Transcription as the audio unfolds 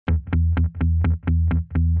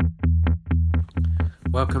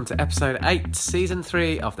Welcome to episode 8, season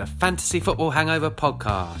 3 of the Fantasy Football Hangover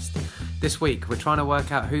podcast. This week, we're trying to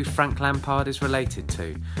work out who Frank Lampard is related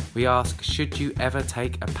to. We ask, should you ever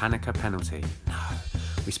take a Panica penalty? No.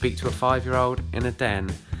 We speak to a 5-year-old in a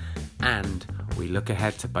den. And we look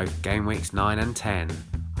ahead to both game weeks 9 and 10.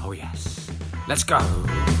 Oh yes. Let's go!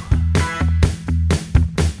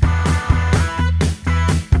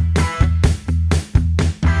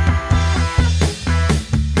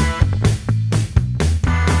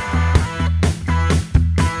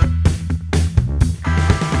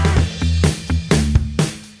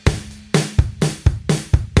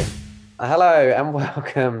 Hello and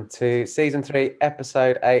welcome to Season 3,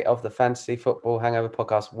 Episode 8 of the Fantasy Football Hangover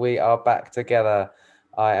podcast. We are back together.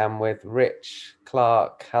 I am with Rich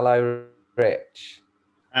Clark. Hello, Rich.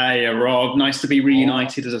 Hey, Rob. Nice to be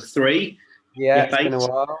reunited as a 3. Yeah, it's been a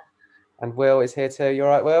while. And Will is here too. You all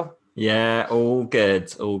right, Will? Yeah, all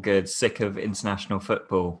good, all good. Sick of international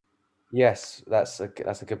football. Yes, that's a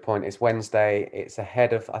good point. It's Wednesday. It's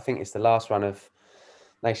ahead of, I think it's the last run of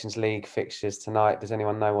Nations League fixtures tonight. Does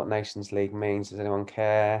anyone know what Nations League means? Does anyone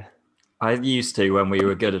care? I used to when we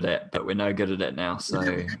were good at it, but we're no good at it now.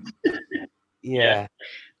 So yeah.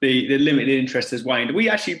 The limited interest has waned. We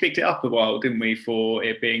actually picked it up a while, didn't we, for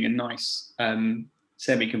it being a nice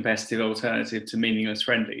semi-competitive alternative to meaningless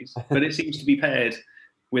friendlies. But it seems to be paired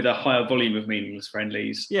with a higher volume of meaningless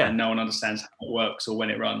friendlies. Yeah. And no one understands how it works or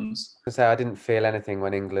when it runs. I didn't feel anything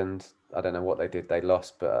when England, I don't know what they did, they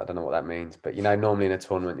lost, but I don't know what that means. But, you know, normally in a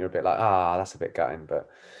tournament, you're a bit like, that's a bit gutting, but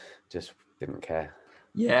just didn't care.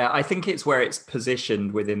 Yeah, I think it's where it's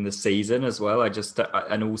positioned within the season as well.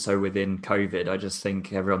 And also within COVID, I just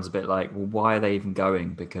think everyone's a bit like, well, why are they even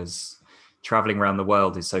going? Because traveling around the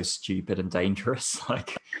world is so stupid and dangerous.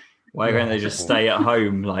 Like, why can't they just stay at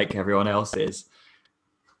home like everyone else is?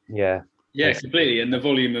 Yeah. Yeah, completely. And the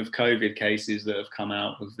volume of COVID cases that have come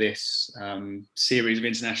out of this series of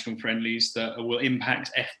international friendlies that will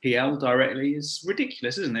impact FPL directly is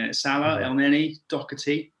ridiculous, isn't it? Salah, Elneny,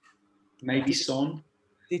 Doherty, maybe Son.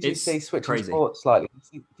 Did you see switching sports slightly?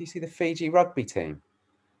 Did you see the Fiji rugby team?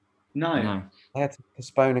 No. They had to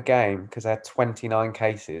postpone a game because they had 29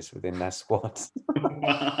 cases within their squad.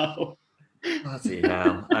 Wow. Bloody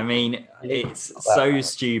hell. I mean, it's so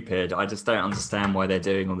stupid. I just don't understand why they're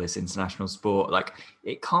doing all this international sport. Like,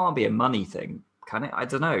 it can't be a money thing, can it? I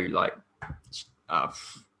don't know. Like,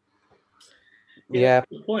 yeah.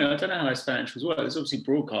 Good point. I don't know how those financials work. There's obviously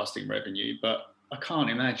broadcasting revenue, but I can't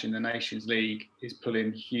imagine the Nations League is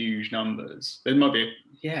pulling huge numbers. There might be,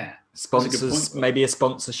 sponsors, maybe a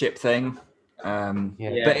sponsorship thing. But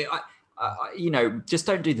just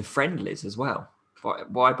don't do the friendlies as well.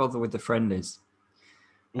 Why bother with the friendlies?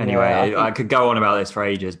 Anyway, I could go on about this for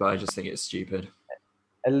ages, but I just think it's stupid.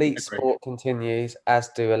 Elite sport continues, as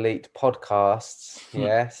do elite podcasts.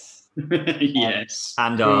 Yes. Yes.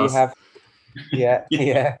 And ours.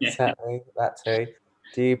 Exactly. That too.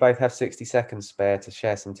 Do you both have 60 seconds spare to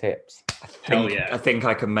share some tips? I think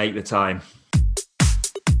I can make the time.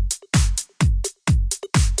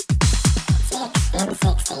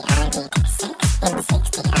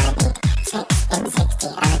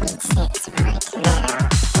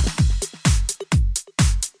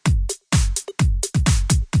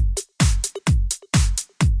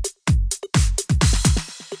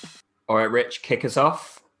 All right, Rich, kick us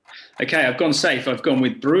off. Okay, I've gone safe. I've gone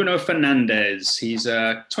with Bruno Fernandes. He's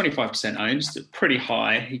 25% owned, pretty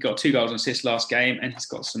high. He got 2 goals and assists last game, and he's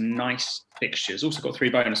got some nice fixtures. Also got 3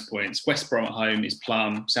 bonus points. West Brom at home is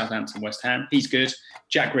Plum, Southampton, West Ham. He's good.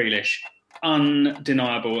 Jack Grealish,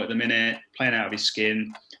 undeniable at the minute, playing out of his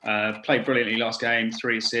skin. Played brilliantly last game,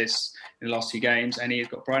 3 assists in the last 2 games, and he's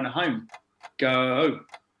got Brighton at home. Go.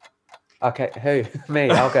 Okay, who? Me,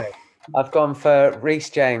 I'll go. I've gone for Reece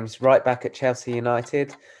James, right back at Chelsea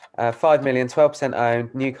United. 5 million, 12%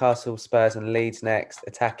 owned, Newcastle, Spurs and Leeds next,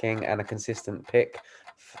 attacking and a consistent pick.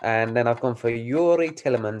 And then I've gone for Yuri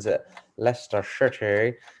Tillemans at Leicester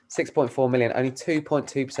City, 6.4 million, only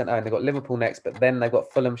 2.2% owned. They've got Liverpool next, but then they've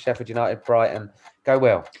got Fulham, Sheffield United, Brighton. Go,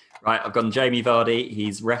 Will. Right, I've gone Jamie Vardy.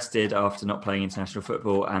 He's rested after not playing international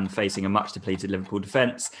football and facing a much depleted Liverpool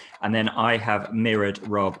defence. And then I have mirrored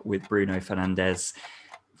Rob with Bruno Fernandes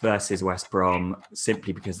versus West Brom,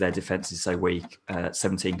 simply because their defence is so weak.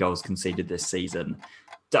 17 goals conceded this season.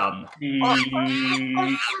 Done. You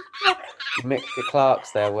mixed your Clarks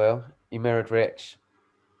there, Will. You mirrored Rich.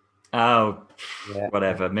 Oh,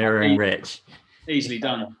 whatever. Mirroring Rich. Easily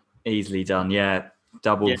done. Yeah.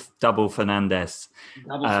 Double Fernandes.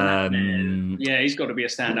 Fernandes. Yeah, he's got to be a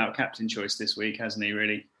standout captain choice this week, hasn't he,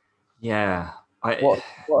 really? Yeah.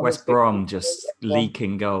 West Brom just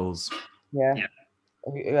leaking goals. Yeah.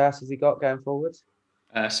 Who else has he got going forward?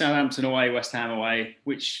 Southampton away, West Ham away,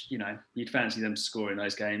 which, you'd fancy them to score in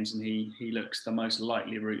those games, and he looks the most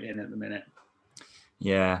likely route in at the minute.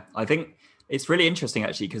 Yeah, I think it's really interesting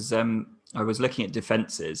actually because I was looking at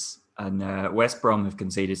defences, and West Brom have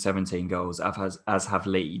conceded 17 goals, as have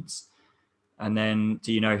Leeds. And then,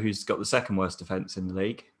 do you know who's got the second worst defence in the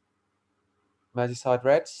league? Merseyside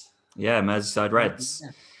Reds? Yeah, Merseyside Reds.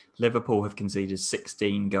 Yeah. Liverpool have conceded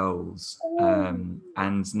 16 goals.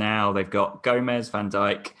 And now they've got Gomez, Van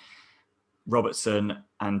Dijk, Robertson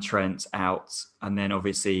and Trent out. And then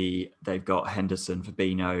obviously they've got Henderson,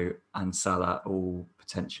 Fabinho and Salah all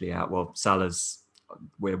potentially out. Well,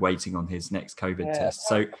 we're waiting on his next COVID test.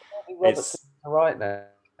 So Robertson's all right now.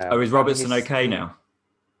 Oh, is Robertson okay now?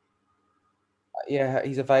 Yeah,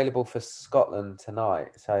 he's available for Scotland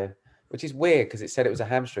tonight. So, which is weird because it said it was a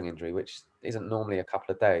hamstring injury, which isn't normally a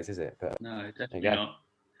couple of days, is it? But no, definitely not.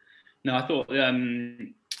 No, I thought I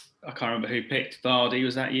can't remember who picked Vardy.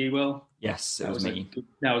 Was that you, Will? Yes, it was me.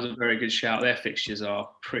 That was a very good shout. Their fixtures are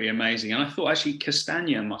pretty amazing, and I thought actually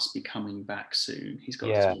Castagna must be coming back soon. He's got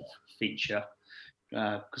a sort of feature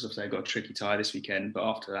because obviously they've got a tricky tie this weekend, but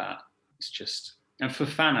after that, it's just. And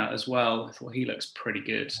Fofana as well, I thought he looks pretty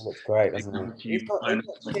good. He looks great, doesn't he? He's not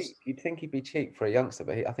cheap. You'd think he'd be cheap for a youngster,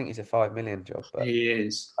 but I think he's a 5 million job. But he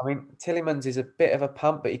is. I mean, Tielemans is a bit of a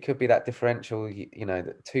pump, but he could be that differential,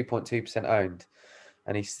 that 2.2% owned.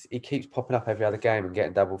 And he keeps popping up every other game and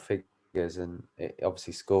getting double figures. And it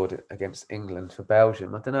obviously scored against England for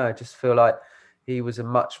Belgium. I don't know. I just feel like he was a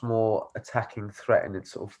much more attacking threat in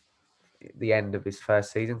sort of the end of his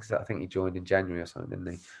first season, because I think he joined in January or something,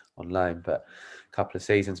 didn't he, on loan, but a couple of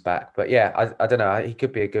seasons back. But yeah, I don't know. He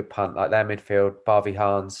could be a good punt. Like their midfield, Barvey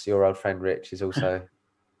Hans, your old friend Rich, is also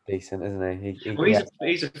decent, isn't he?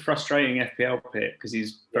 He's a frustrating FPL pick because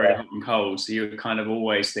he's very hot and cold. So you're kind of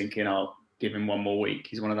always thinking, I'll give him one more week.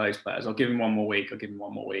 He's one of those players. I'll give him one more week. And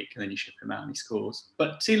then you ship him out and he scores.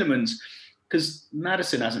 But Tielemans, because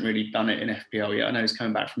Maddison hasn't really done it in FPL yet. I know he's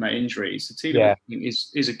coming back from that injury. So Tielemans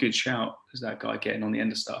is a good shout as that guy getting on the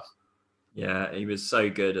end of stuff. Yeah, he was so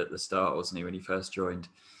good at the start, wasn't he, when he first joined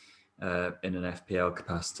in an FPL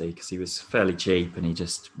capacity, because he was fairly cheap and he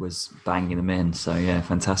just was banging them in. So, yeah,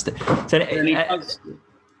 fantastic. So,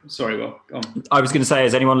 sorry, Will, go on. I was going to say,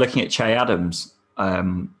 is anyone looking at Che Adams?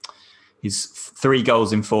 He's 3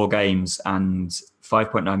 goals in 4 games and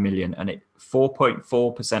 5.9 million, and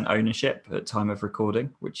 4.4% ownership at time of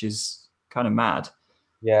recording, which is kind of mad.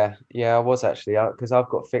 Yeah, I was actually, because I've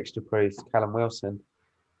got fixture proofs, Callum Wilson,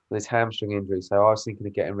 with his hamstring injury. So I was thinking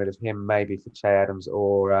of getting rid of him maybe for Che Adams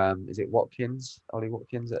or is it Watkins? Ollie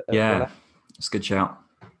Watkins at Villa? It's a good shout.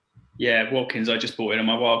 Yeah, Watkins, I just bought in on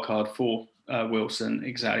my wild card for Wilson.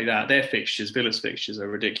 Exactly that. Their fixtures, Villa's fixtures are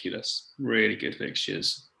ridiculous. Really good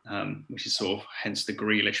fixtures, which is sort of hence the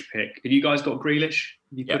Grealish pick. Have you guys got Grealish?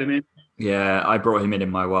 Have you put him in? Yeah, I brought him in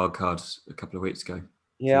my wild card a couple of weeks ago.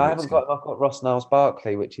 Yeah, I've got Ross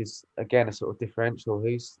Niles-Barkley, which is again a sort of differential.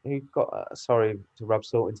 Who got sorry to rub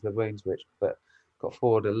salt into the wounds, but got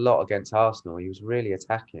forward a lot against Arsenal. He was really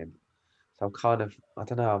attacking, so I'm kind of I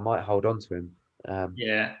don't know. I might hold on to him.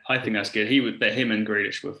 Yeah, I think that's good. Him and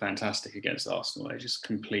Grealish were fantastic against Arsenal. They just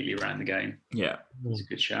completely ran the game. Yeah, it's a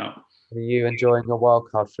good shout. Are you enjoying your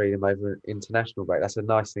wildcard freedom over an international break? That's a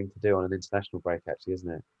nice thing to do on an international break, actually,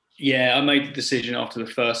 isn't it? Yeah, I made the decision after the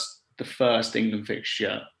first England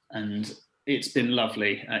fixture, and it's been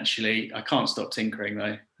lovely, actually. I can't stop tinkering,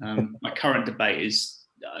 though. My current debate is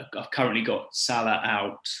I've currently got Salah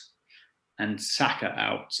out and Saka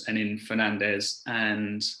out, and in Fernandes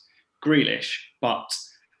and Grealish, but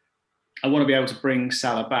I want to be able to bring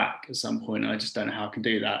Salah back at some point, and I just don't know how I can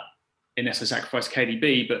do that unless I sacrifice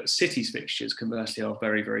KDB. But City's fixtures, conversely, are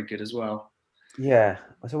very, very good as well. Yeah.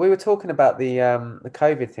 So we were talking about the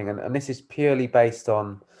COVID thing, and this is purely based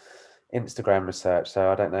on Instagram research,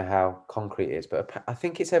 so I don't know how concrete it is, but I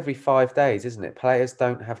think it's every 5 days, isn't it? Players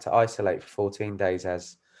don't have to isolate for 14 days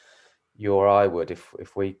as you or I would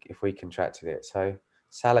if we contracted it. So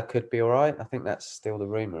Salah could be all right. I think that's still the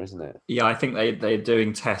rumour, isn't it? Yeah, I think they're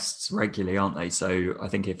doing tests regularly, aren't they? So I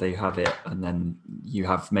think if they have it and then you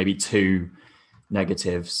have maybe 2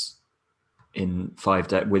 negatives in 5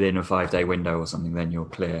 day within a 5-day window or something, then you're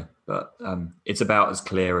clear. But it's about as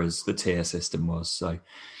clear as the tier system was. So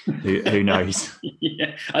who knows?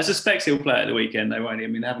 Yeah, I suspect he'll play at the weekend, though, won't he? I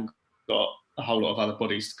mean, they haven't got a whole lot of other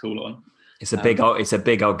bodies to call on. It's a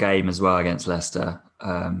big old game as well against Leicester.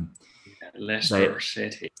 Leicester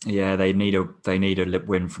City. Yeah, they need a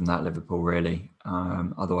win from that, Liverpool, really.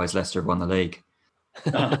 Otherwise, Leicester have won the league.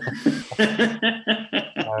 Just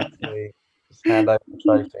hand over the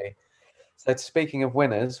trophy. So, speaking of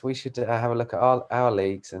winners, we should have a look at our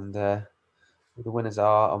leagues and who the winners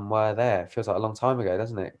are and were there. It feels like a long time ago,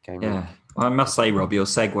 doesn't it? Game week. Yeah. Well, I must say, Rob, your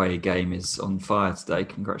Segway game is on fire today.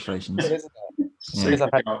 Congratulations. Good, isn't it? Yeah.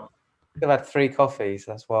 Because I've had 3 coffees,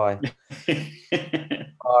 that's why.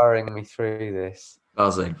 Firing me through this.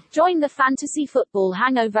 Buzzing. Join the Fantasy Football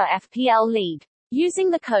Hangover FPL League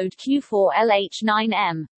using the code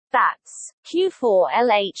Q4LH9M. That's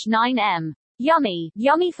Q4LH9M.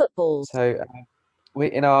 Yummy football. So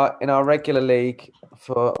we in our regular league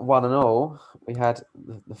for one and all, we had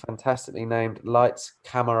the fantastically named Lights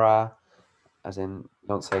Camera, as in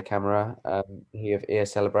Beyonce Camera, he of Ear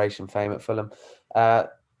Celebration fame at Fulham,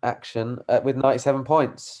 action with 97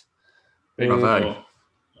 points. Bravo.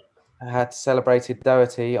 Had celebrated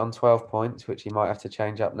Doherty on 12 points, which he might have to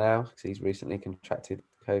change up now because he's recently contracted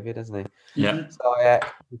COVID, hasn't he? Yeah. Ziyech,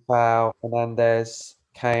 Foul, Fernandez,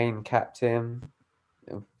 Kane, captain.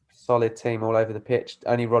 Solid team all over the pitch.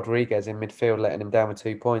 Only Rodriguez in midfield letting him down with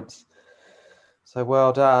 2 points. So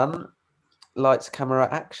well done. Lights, camera,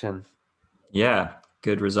 action. Yeah,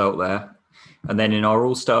 good result there. And then in our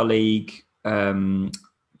All-Star League,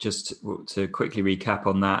 just to quickly recap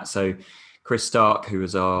on that. So Chris Stark, who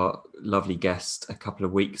was our lovely guest a couple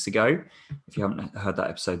of weeks ago. If you haven't heard that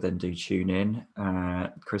episode, then do tune in.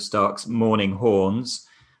 Chris Stark's Morning Horns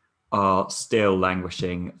are still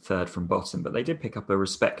languishing third from bottom, but they did pick up a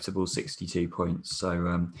respectable 62 points.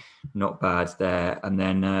 So not bad there. And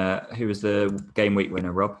then who was the game week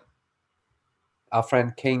winner, Rob? Our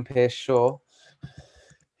friend Keen Pierce Shaw,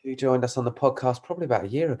 who joined us on the podcast probably about a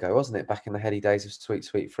year ago, wasn't it? Back in the heady days of Sweet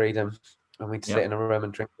Sweet Freedom, when we'd sit in a room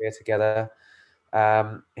and drink beer together.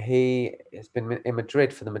 He has been in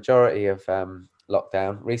Madrid for the majority of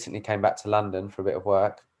lockdown. Recently came back to London for a bit of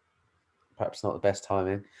work. Perhaps not the best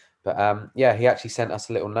timing. But he actually sent us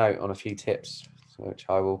a little note on a few tips, which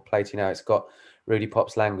I will play to you now. It's got Rudy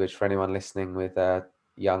Pop's language for anyone listening with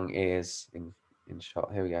young ears in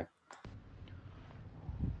shot. Here we go.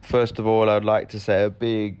 First of all, I'd like to say a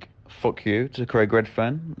big fuck you to Craig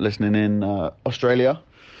Redfern, listening in Australia.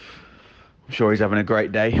 I'm sure he's having a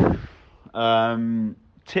great day.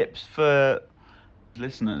 Tips for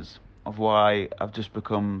listeners of why I've just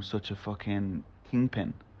become such a fucking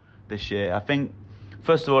kingpin this year. I think,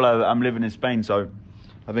 first of all, I'm living in Spain, so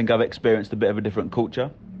I think I've experienced a bit of a different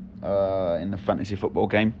culture in the fantasy football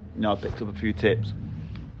game. You know, I picked up a few tips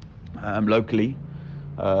locally.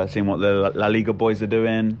 Seeing what the La Liga boys are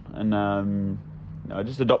doing, and I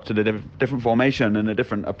just adopted a different formation and a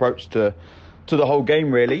different approach to the whole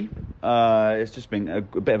game. Really, it's just been a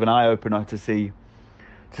bit of an eye opener to see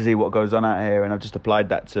what goes on out here, and I've just applied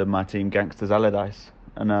that to my team, Gangsters Allardyce,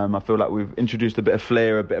 and I feel like we've introduced a bit of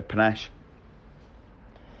flair, a bit of panache,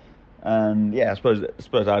 and I suppose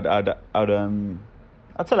I'd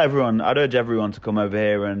tell everyone, I'd urge everyone to come over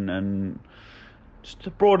here and just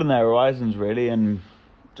to broaden their horizons, really, and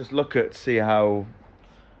just see how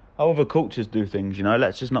other cultures do things. You know,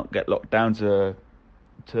 let's just not get locked down to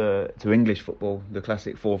English football, the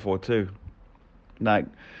classic 4-4-2. Like,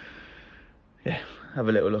 have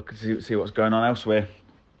a little look and see what's going on elsewhere.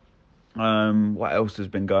 What else has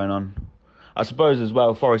been going on? I suppose as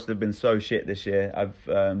well, Forest have been so shit this year. I've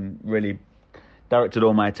really directed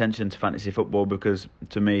all my attention to fantasy football because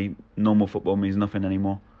to me, normal football means nothing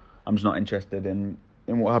anymore. I'm just not interested in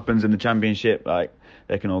what happens in the Championship. Like,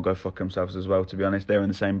 they can all go fuck themselves as well, to be honest. They're in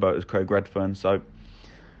the same boat as Craig Redfern. So,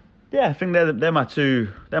 I think they're my two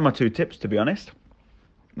tips, to be honest.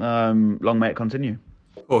 Long may it continue.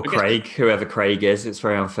 Or Craig, whoever Craig is. It's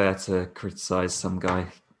very unfair to criticise some guy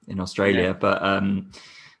in Australia. Yeah. But,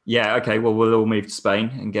 okay, well, we'll all move to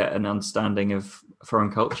Spain and get an understanding of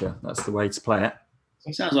foreign culture. That's the way to play it.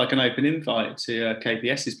 It sounds like an open invite to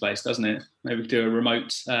KPS's place, doesn't it? Maybe we could do a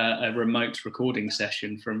remote recording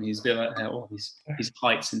session from his villa or his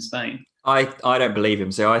heights in Spain. I don't believe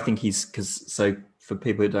him. So I think so for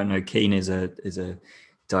people who don't know, Keane is a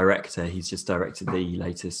director. He's just directed the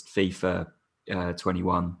latest FIFA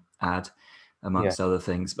 21 ad, amongst other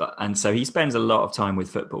things. And so he spends a lot of time with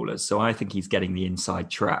footballers. So I think he's getting the inside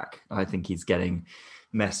track. I think he's getting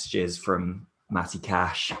messages from Matty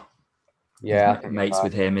Cash. Yeah, mates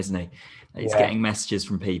with him, isn't he? He's getting messages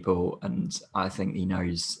from people, and I think he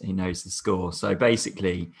knows the score. So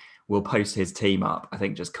basically, we'll post his team up. I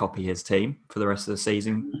think just copy his team for the rest of the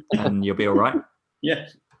season, and you'll be all right. Yeah,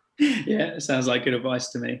 it sounds like good advice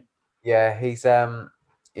to me. Yeah, he's I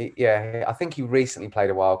think he recently played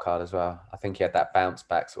a wild card as well. I think he had that bounce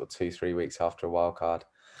back sort of 2-3 weeks after a wild card,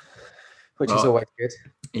 which is always good.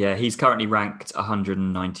 Yeah, he's currently ranked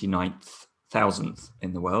 199,000th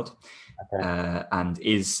in the world. Okay. And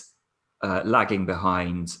is lagging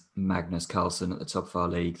behind Magnus Carlsen at the top of our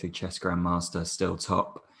league, the chess grandmaster, still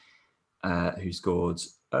top. who scored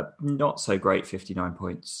not so great 59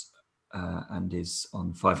 points and is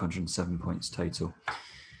on 507 points total.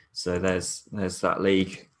 So there's that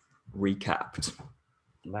league recapped.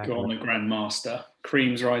 Go on, the Grandmaster.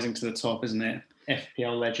 Cream's rising to the top, isn't it?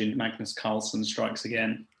 FPL legend Magnus Carlsen strikes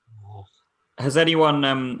again. Has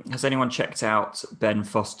anyone checked out Ben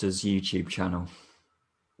Foster's YouTube channel?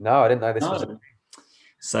 No, I didn't know this was.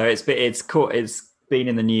 So it's been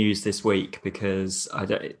in the news this week because I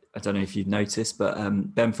don't know if you've noticed, but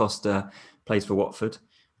Ben Foster plays for Watford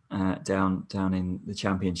down in the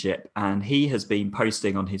Championship, and he has been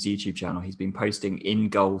posting on his YouTube channel. He's been posting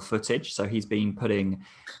in-goal footage. So he's been putting,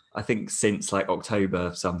 I think since like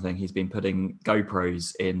October something, he's been putting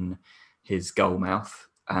GoPros in his goal mouth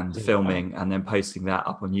and filming and then posting that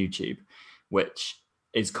up on YouTube, which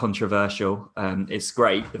is controversial. It's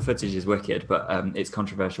great. The footage is wicked, but it's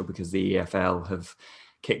controversial because the EFL have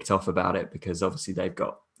kicked off about it because obviously they've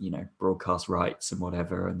got, broadcast rights and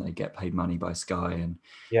whatever, and they get paid money by Sky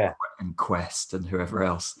and Quest and whoever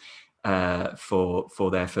else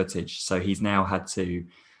for their footage. So he's now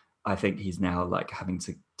like having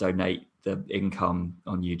to donate the income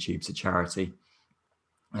on YouTube to charity.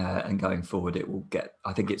 And going forward,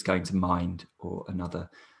 I think it's going to Mind or another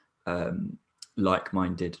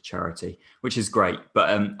like-minded charity, which is great.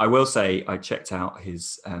 But I will say I checked out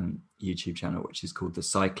his YouTube channel, which is called The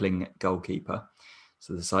Cycling Goalkeeper.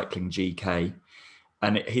 So The Cycling GK.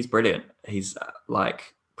 And he's brilliant. He's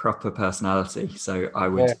like proper personality. So I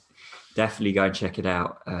would definitely go and check it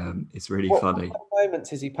out. It's really funny. What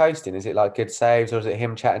moments is he posting? Is it like good saves, or is it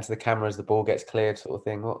him chatting to the camera as the ball gets cleared sort of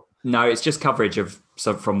thing? What? No, it's just coverage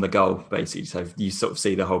from the goal, basically. So you sort of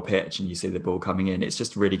see the whole pitch and you see the ball coming in. It's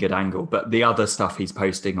just a really good angle. But the other stuff he's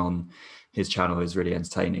posting on his channel is really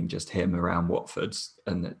entertaining. Just him around Watford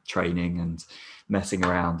and training and messing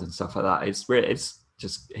around and stuff like that.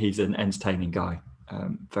 He's an entertaining guy.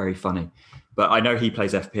 Very funny. But I know he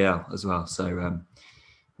plays FPL as well. So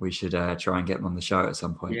we should try and get him on the show at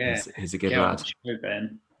some point. Yeah. He's a good lad. Show,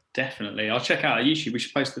 Ben. Definitely. I'll check out our YouTube. We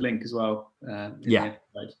should post the link as well.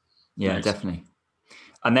 Yeah, definitely.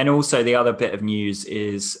 And then also the other bit of news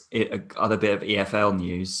is other bit of EFL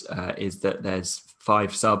news is that there's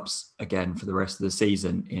 5 subs again for the rest of the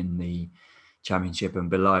season in the Championship and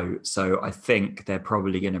below. So I think they're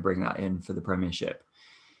probably going to bring that in for the Premiership,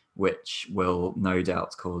 which will no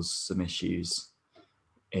doubt cause some issues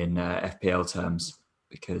in FPL terms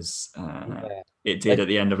because it did at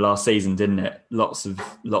the end of last season, didn't it? Lots of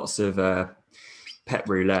pet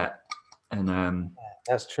roulette and.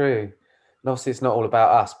 That's true. And obviously, it's not all about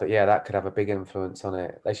us, but that could have a big influence on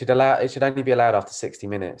it. It should only be allowed after 60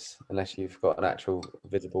 minutes, unless you've got an actual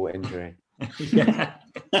visible injury. Yeah,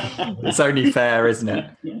 it's only fair, isn't it?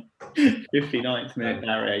 59th minute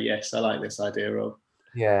barrier. Yes, I like this idea, Rob.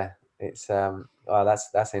 Yeah, it's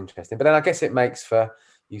that's interesting. But then I guess it makes for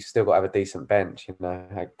you've still got to have a decent bench. It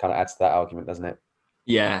kind of adds to that argument, doesn't it?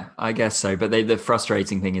 Yeah, I guess so. But the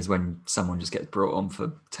frustrating thing is when someone just gets brought on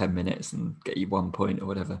for 10 minutes and get you 1 point or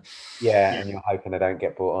whatever. Yeah, and you're hoping they don't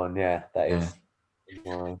get brought on. Yeah, that is.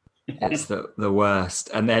 It's the worst.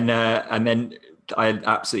 And then I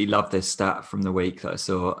absolutely love this stat from the week that I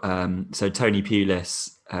saw. So Tony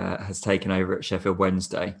Pulis has taken over at Sheffield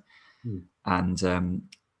Wednesday. And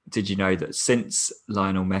did you know that since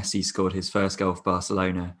Lionel Messi scored his first goal for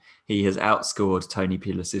Barcelona, he has outscored Tony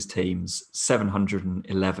Pulis' team's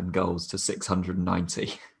 711 goals to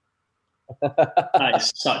 690. That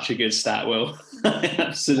is such a good stat, Will. I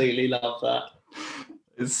absolutely love that.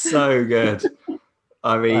 It's so good.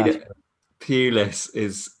 I mean, Pulis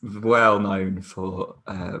is well known for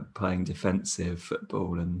playing defensive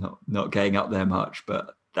football and not getting up there much,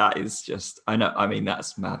 but that is just,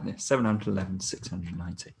 that's madness. 711,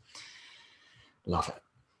 690. Love it.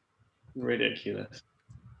 Ridiculous.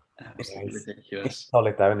 Absolutely ridiculous. It's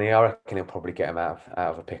solid though, and I reckon he'll probably get him out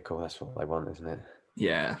of a pickle. That's what they want, isn't it?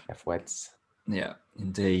 Yeah. F Weds. Yeah,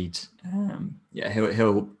 indeed.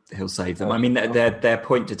 He'll save them. I mean, their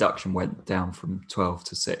point deduction went down from 12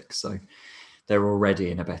 to 6, so they're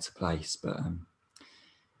already in a better place. But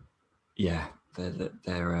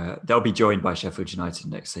they'll be joined by Sheffield United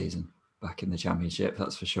next season, back in the Championship.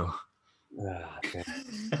 That's for sure. Yeah,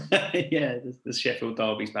 the Sheffield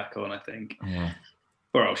derby's back on, I think. Yeah.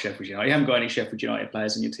 Poor old Sheffield United. You haven't got any Sheffield United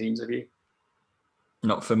players in your teams, have you?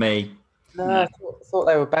 Not for me. No, I thought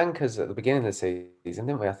they were bankers at the beginning of the season,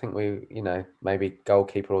 didn't we? I think we, maybe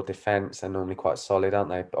goalkeeper or defence are normally quite solid, aren't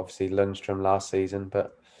they? Obviously Lundstrom last season,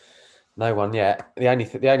 but no one yet. The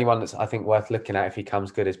only one that's I think worth looking at if he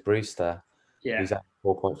comes good is Brewster. Yeah. He's at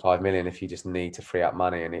 4.5 million if you just need to free up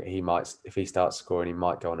money, and he might, if he starts scoring, he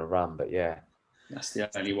might go on a run. But yeah, that's the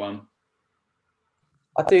only one.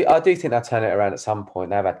 I do think they'll turn it around at some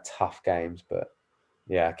point. They've had tough games, but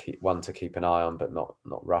yeah, keep one to keep an eye on, but not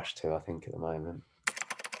rush to. I think at the moment.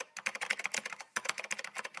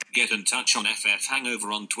 Get in touch on FF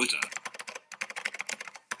Hangover on Twitter.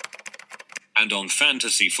 And on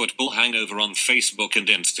Fantasy Football Hangover on Facebook and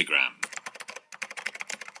Instagram.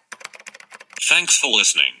 Thanks for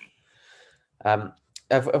listening.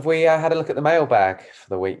 Have we had a look at the mailbag for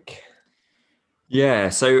the week? Yeah,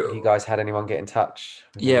 so Have you guys had anyone get in touch?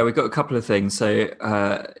 yeah, we've got a couple of things. So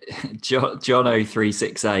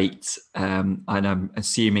Jono368, and I'm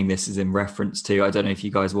assuming this is in reference to, I don't know if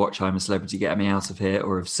you guys watch I'm a Celebrity, Get Me Out of Here,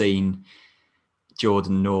 or have seen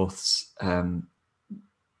Jordan North's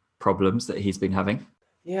problems that he's been having.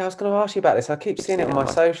 Yeah, I was going to ask you about this. I keep seeing it on my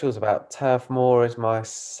socials about Turf Moor as my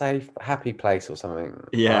safe, happy place or something.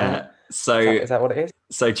 Yeah. So is that what it is?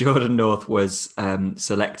 So Jordan North was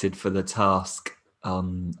selected for the task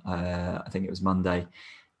on, I think it was Monday,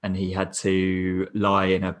 and he had to lie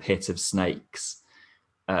in a pit of snakes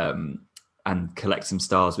and collect some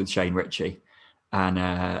stars with Shane Ritchie.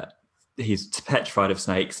 And he's petrified of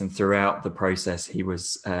snakes, and throughout the process he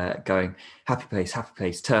was going, happy place,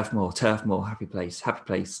 Turf Moor, happy place,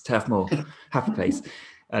 Turf Moor, happy place.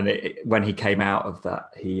 And when he came out of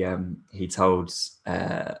that, he told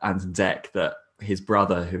Anton Deck that his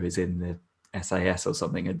brother, who is in the SAS or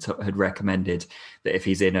something, had recommended that if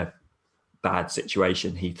he's in a bad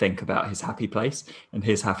situation, he think about his happy place, and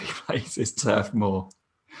his happy place is Turf Moor.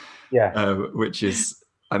 Yeah, which is,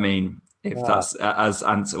 I mean, if that's, as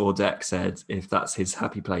Ant or Deck said, if that's his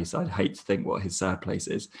happy place, I'd hate to think what his sad place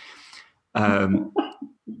is.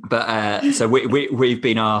 But so we've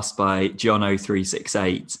been asked by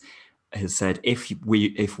Jono368, has said, if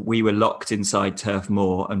we were locked inside Turf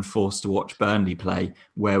Moor and forced to watch Burnley play,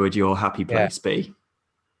 where would your happy place be?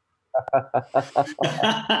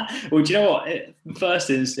 Well, do you know what? First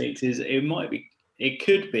instinct is it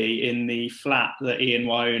could be in the flat that Ian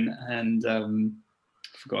Wone and I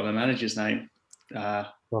forgot the manager's name.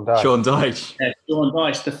 Sean Dyche. Yeah, Sean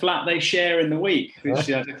Dyche. The flat they share in the week, which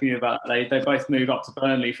I was thinking about. They both move up to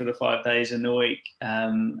Burnley for the 5 days in the week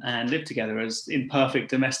and live together as in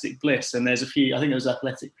perfect domestic bliss. And there's a few, I think there was an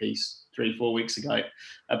Athletic piece 3-4 weeks ago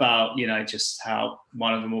about, just how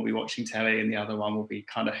one of them will be watching telly and the other one will be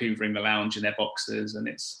kind of hoovering the lounge in their boxes. And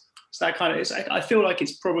it's that kind of, I feel like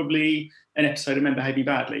it's probably an episode of Men Behaving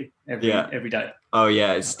Badly every day. Oh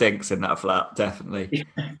yeah, it stinks in that flat, definitely.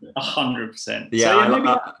 100%. Yeah, so,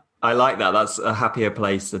 I like that. That's a happier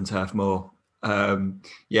place than Turf Moor.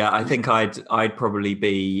 I think I'd probably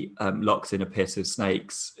be locked in a pit of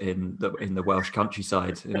snakes in the Welsh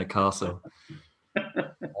countryside in a castle.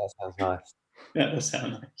 That sounds nice. Yeah, that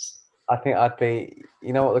sounds nice. I think I'd be.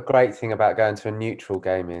 You know what the great thing about going to a neutral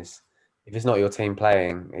game is? If it's not your team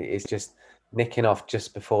playing, it's just nicking off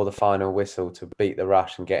just before the final whistle to beat the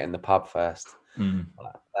rush and get in the pub first.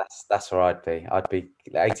 That's where I'd be. I'd be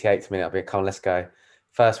 88th minute. I'd be, come on, let's go.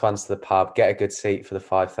 First ones to the pub, get a good seat for the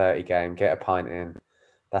 5:30 game, get a pint in.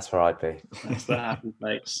 That's where I'd be. That's the happy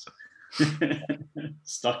place.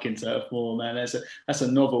 Stuck in Turf Moor, man. That's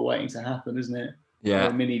a novel waiting to happen, isn't it? Yeah.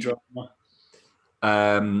 A mini drama.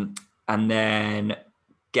 And then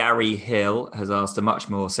Gary Hill has asked a much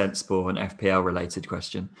more sensible and FPL related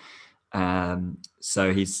question.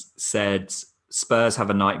 So he's said Spurs have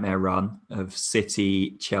a nightmare run of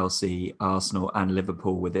City, Chelsea, Arsenal and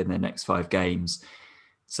Liverpool within their next 5 games.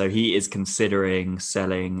 So he is considering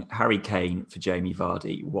selling Harry Kane for Jamie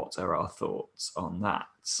Vardy. What are our thoughts on that?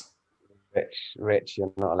 Rich,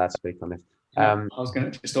 you're not allowed to speak on this. I was going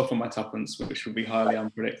to just offer my tuppence, which would be highly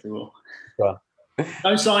unpredictable. Well.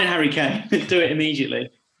 Don't sign Harry Kane. Do it immediately.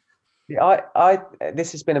 Yeah,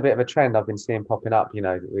 this has been a bit of a trend I've been seeing popping up. We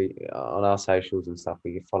on our socials and stuff,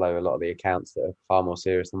 we follow a lot of the accounts that are far more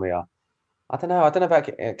serious than we are. I don't know about,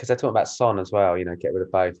 because they're talking about Son as well. Get rid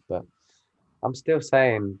of both, but I'm still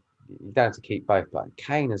saying you don't have to keep both. But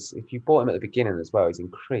Kane if you bought him at the beginning as well, he's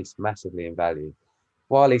increased massively in value.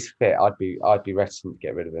 While he's fit, I'd be reticent to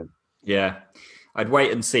get rid of him. Yeah, I'd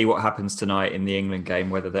wait and see what happens tonight in the England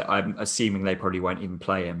game. I'm assuming they probably won't even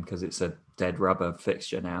play him because it's a dead rubber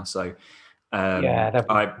fixture now. So,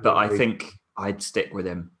 I think I'd stick with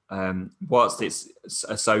him. Whilst it's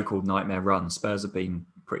a so-called nightmare run, Spurs have been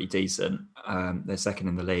pretty decent. They're second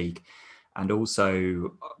in the league, and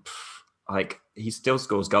also, he still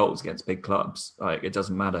scores goals against big clubs. It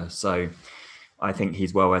doesn't matter. So, I think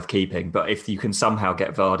he's well worth keeping. But if you can somehow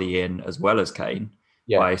get Vardy in as well as Kane.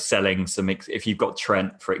 Yeah. By selling some, if you've got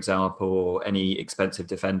Trent, for example, or any expensive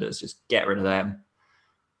defenders, just get rid of them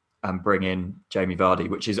and bring in Jamie Vardy,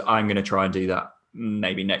 which is, I'm going to try and do that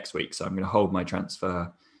maybe next week. So I'm going to hold my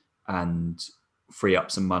transfer and free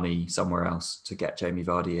up some money somewhere else to get Jamie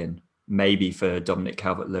Vardy in, maybe for Dominic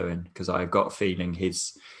Calvert-Lewin, because I've got a feeling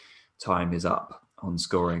his time is up on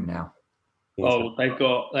scoring now. Oh, they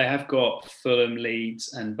have got Fulham,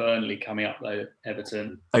 Leeds, and Burnley coming up though.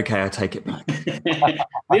 Everton. Okay, I take it back. The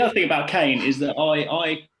other thing about Kane is that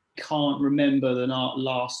I can't remember the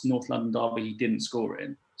last North London derby he didn't score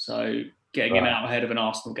in. So getting him out ahead of an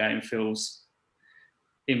Arsenal game feels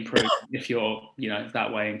improved if you're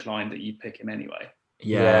that way inclined that you pick him anyway.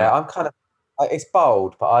 Yeah, I'm kind of. It's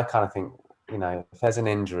bold, but I kind of think if there's an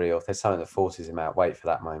injury or if there's something that forces him out, wait for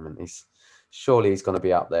that moment. Surely he's going to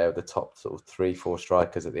be up there with the top sort of 3-4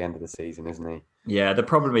 strikers at the end of the season, isn't he? Yeah, the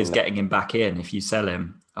problem is getting him back in. If you sell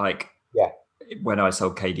him, when I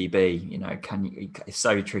sold KDB, it's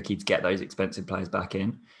so tricky to get those expensive players back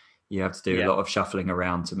in. You have to do a lot of shuffling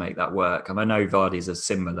around to make that work. And I know Vardy's a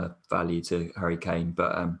similar value to Harry Kane,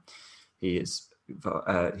 but he is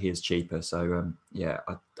cheaper. So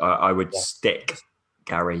I would stick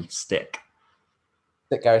Gary. Stick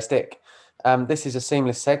Gary, stick. This is a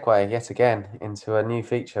seamless segue yet again into a new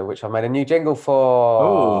feature, which I made a new jingle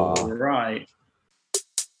for. Oh, right.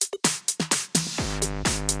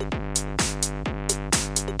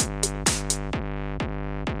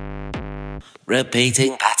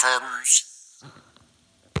 Repeating patterns.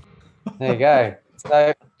 There you go. So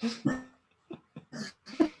I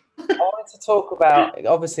wanted to talk about,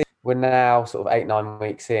 obviously we're now sort of 8-9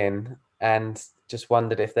 weeks in, and just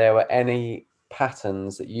wondered if there were any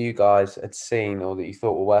patterns that you guys had seen or that you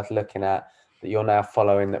thought were worth looking at that you're now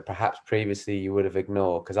following that perhaps previously you would have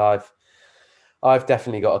ignored. Because I've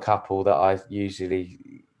definitely got a couple that I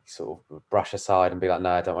usually sort of brush aside and be like,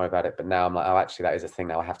 no, don't worry about it. But now I'm like, oh, actually, that is a thing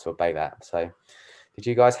now. I have to obey that. So did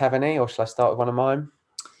you guys have any, or shall I start with one of mine?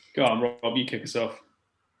 Go on, Rob, you kick us off.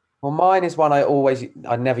 Well, mine is one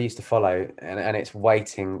I never used to follow, and it's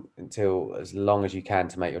waiting until as long as you can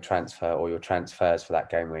to make your transfer or your transfers for that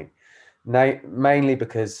game week. No, mainly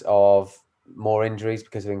because of more injuries,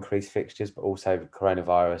 because of increased fixtures, but also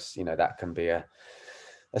coronavirus. That can be a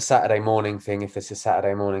Saturday morning thing. If it's a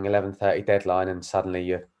Saturday morning 11:30 deadline and suddenly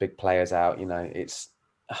your big player's out,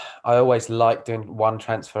 I always like doing one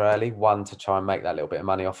transfer early, one to try and make that little bit of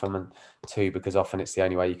money off them, and two because often it's the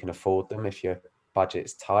only way you can afford them if your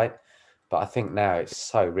budget's tight. But I think now it's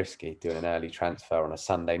so risky doing an early transfer on a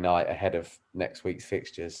Sunday night ahead of next week's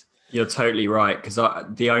fixtures. You're totally right, because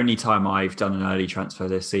the only time I've done an early transfer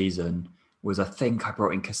this season was, I think I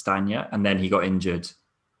brought in Castagna, and then he got injured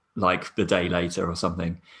like the day later or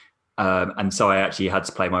something. And so I actually had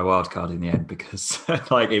to play my wild card in the end because it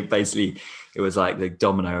was like the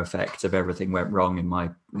domino effect of everything went wrong in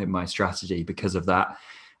my strategy because of that.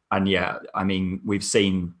 And we've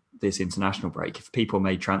seen this international break. If people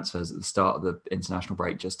made transfers at the start of the international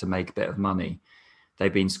break just to make a bit of money,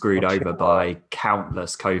 they've been screwed over by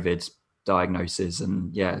countless COVID diagnoses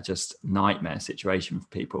and just nightmare situation for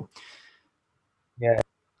people. Yeah.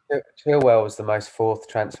 Chilwell was the most fourth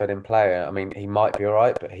transferred in player. I mean, he might be all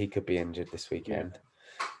right, but he could be injured this weekend.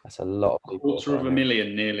 That's a lot of people.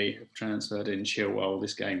 250,000 nearly have transferred in Chilwell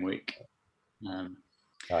this game week.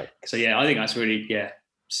 Right. So, I think that's really,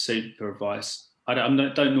 super advice. I don't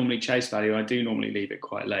normally chase value. I do normally leave it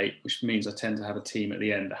quite late, which means I tend to have a team at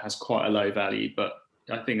the end that has quite a low value. But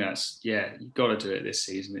I think that's, you've got to do it this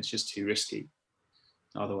season. It's just too risky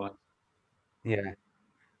otherwise. Yeah.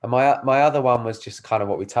 And my other one was just kind of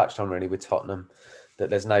what we touched on really with Tottenham, that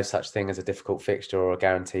there's no such thing as a difficult fixture or a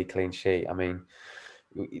guaranteed clean sheet. I mean,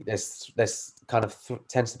 there's kind of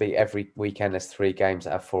tends to be every weekend there's 3 games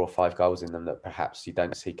that have 4 or 5 goals in them that perhaps you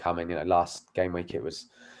don't see coming. Last game week it was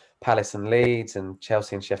Palace and Leeds and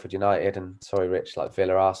Chelsea and Sheffield United and like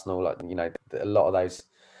Villa, Arsenal, a lot of those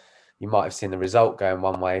you might have seen the result going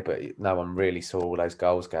one way, but no one really saw all those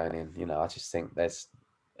goals going in. I just think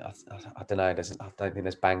I don't know. I don't think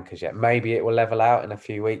there's bankers yet. Maybe it will level out in a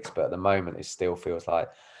few weeks, but at the moment, it still feels like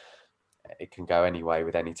it can go any way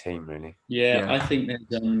with any team, really. Yeah. I think there's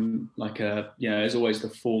there's always the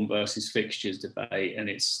form versus fixtures debate, and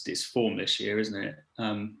it's form this year, isn't it?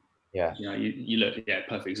 You look at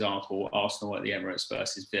perfect example, Arsenal at the Emirates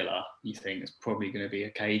versus Villa. You think it's probably going to be a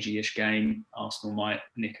cagey-ish game. Arsenal might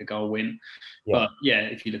nick a goal win, but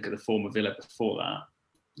if you look at the form of Villa before that.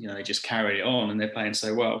 They just carried it on and they're playing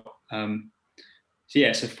so well.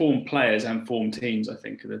 So form players and form teams, I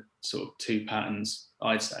think, are the sort of 2 patterns,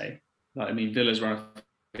 I'd say. Villa's run of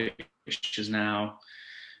fixtures now.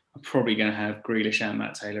 I'm probably going to have Grealish and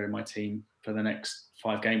Matt Taylor in my team for the next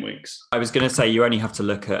 5 game weeks. I was going to say you only have to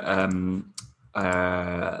look at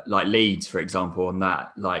like Leeds, for example, on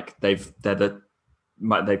that. Like they've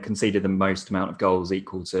conceded the most amount of goals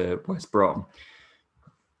equal to West Brom.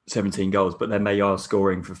 17 goals, but then they are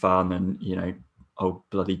scoring for fun, and old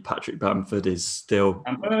bloody Patrick Bamford is still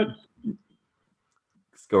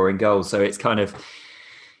scoring goals. So it's kind of,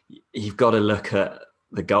 you've got to look at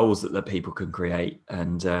the goals that the people can create,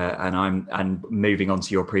 and moving on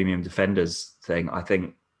to your premium defenders thing. I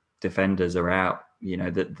think defenders are out.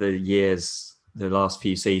 The last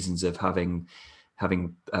few seasons of having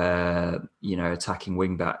attacking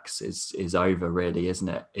wing backs is over, really, isn't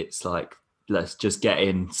it? It's like, let's just get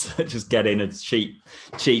in as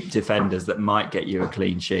cheap defenders that might get you a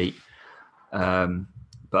clean sheet,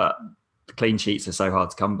 but clean sheets are so hard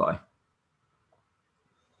to come by.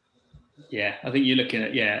 Yeah, I think you're looking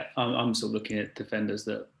at, I'm sort of looking at defenders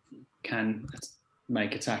that can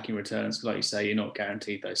make attacking returns, because like you say, you're not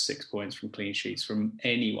guaranteed those 6 points from clean sheets from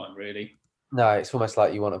anyone, really. No, it's almost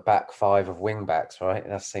like you want a back five of wing backs, right?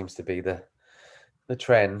 That seems to be the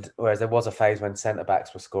trend, whereas there was a phase when centre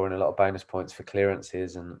backs were scoring a lot of bonus points for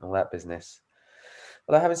clearances and all that business.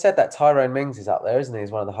 Although having said that, Tyrone Mings is up there, isn't he?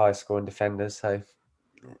 He's one of the highest scoring defenders, so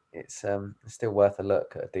it's still worth a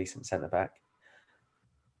look at a decent centre back.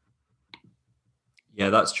 Yeah,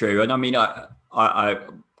 that's true. And I mean, I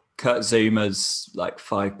Kurt Zuma's like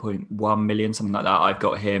 5.1 million, something like that. I've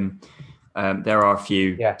got him. There are a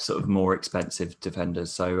few sort of more expensive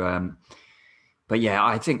defenders. So, but yeah,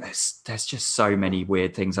 I think there's just so many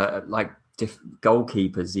weird things. Like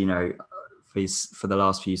goalkeepers, for the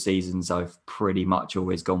last few seasons, I've pretty much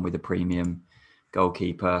always gone with a premium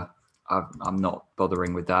goalkeeper. I'm not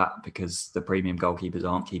bothering with that because the premium goalkeepers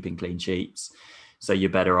aren't keeping clean sheets. So you're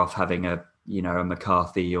better off having a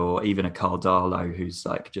McCarthy or even a Cardalo who's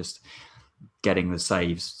like just getting the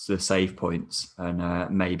save points, and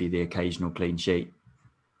maybe the occasional clean sheet.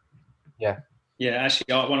 Yeah,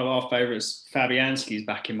 actually, one of our favourites, Fabianski's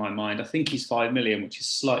back in my mind. I think he's 5 million, which is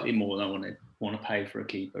slightly more than I want to pay for a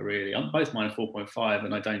keeper, really. Both mine are 4.5,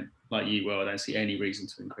 and I don't, like you, I don't see any reason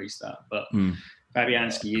to increase that. But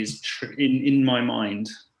Fabianski is, in my mind,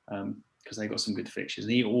 because they've got some good fixtures,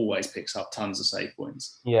 and he always picks up tons of save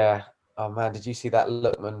points. Yeah. Oh, man, did you see that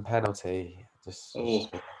Lookman penalty?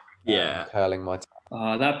 Curling my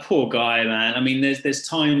tongue. That poor guy, man. I mean, there's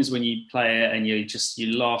times when you play it and you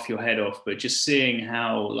laugh your head off, but just seeing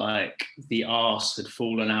how like the arse had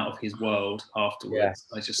fallen out of his world afterwards,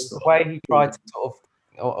 I just thought, the way he tried to sort of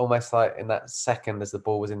almost like in that second as the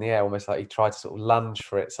ball was in the air, almost like he tried to sort of lunge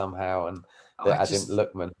for it somehow, and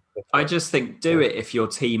Lookman. I just think do it if your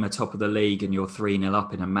team are top of the league and you're 3-0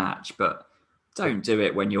 up in a match, but don't do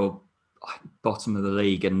it when you're bottom of the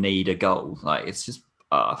league and need a goal. Like, it's just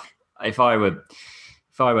if I were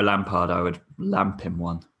Lampard, I would lamp him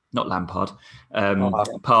one. Not Lampard,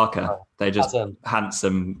 Parker. They're just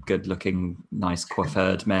handsome, good-looking, nice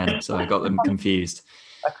coiffured men. So I got them confused.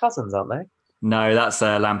 They're cousins, aren't they? No, that's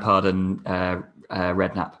Lampard and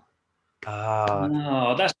Redknapp.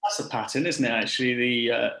 That's a pattern, isn't it? Actually,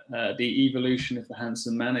 the evolution of the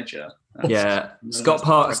handsome manager. Scott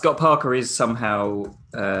Parker is somehow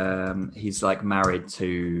he's like married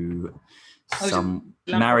to or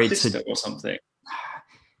something.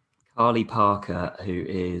 Carly Parker, who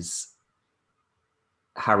is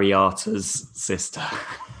Harry Arter's sister.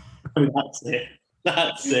 That's it.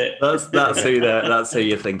 That's That's who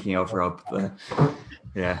you're thinking of, Rob.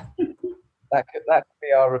 Yeah. That could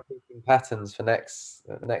be our repeating patterns for next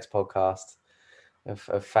podcast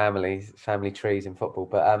of family trees in football.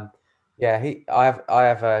 But I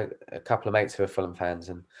have a couple of mates who are Fulham fans,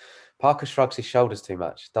 and Parker shrugs his shoulders too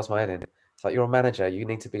much. Does my head in. It's like, you're a manager. You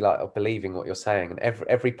need to be like believing what you're saying. And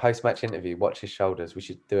every post-match interview, watch his shoulders. We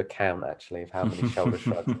should do a count actually of how many shoulder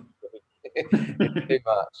shrugs. Too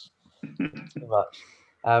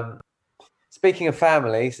much. Speaking of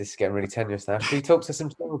families, this is getting really tenuous now. Should we talk to some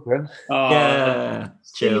children?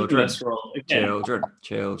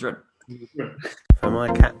 Children. For my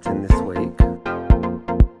captain this week,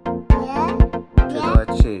 should I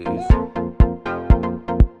choose?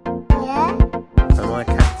 For my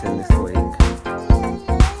captain this week,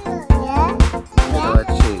 should I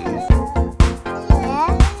choose?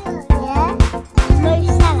 Mo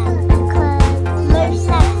Salah, Mo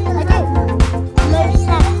Salah, I do. Mo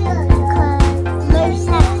Salah, Mo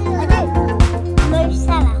Salah, I do.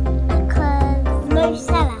 Mo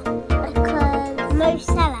Salah, Mo Salah, Mo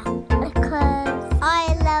Salah, I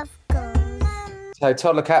love goals. So,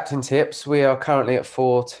 toddler captain tips. We are currently at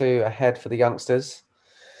 4-2 ahead for the youngsters.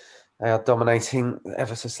 They are dominating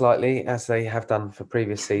ever so slightly, as they have done for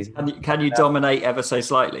previous seasons. Can you dominate ever so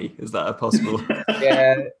slightly? Is that a possible?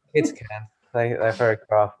 Yeah, kids can. They're very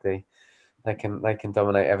crafty. They can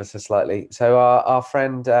dominate ever so slightly. So our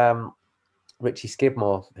friend Richie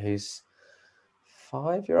Skidmore, who's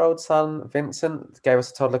 5-year-old son, Vincent, gave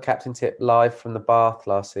us a toddler captain tip live from the bath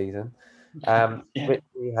last season.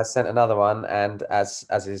 Richie has sent another one, and as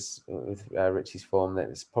is with Richie's form, that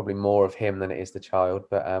it's probably more of him than it is the child.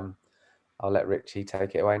 But I'll let Richie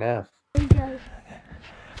take it away now.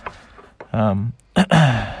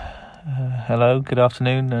 Hello, good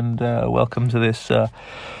afternoon, and welcome to this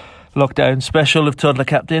lockdown special of Toddler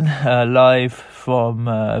Captain, live from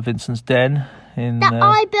Vincent's den. That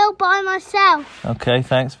I built by myself. Okay,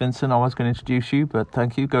 thanks, Vincent. I was going to introduce you, but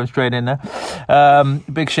thank you. Going straight in there.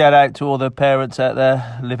 Big shout out to all the parents out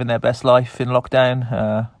there living their best life in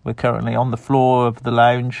lockdown. We're currently on the floor of the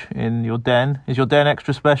lounge in your den. Is your den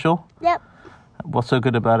extra special? Yep. What's so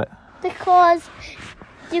good about it? Because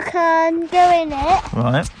you can go in it.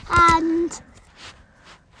 Right. And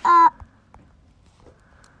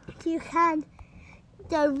you can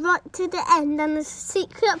go right to the end and there's a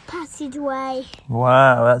secret passageway.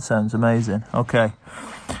 Wow, that sounds amazing. Okay.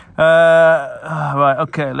 Right,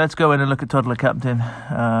 okay, let's go in and look at Toddler Captain.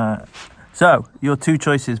 So, your two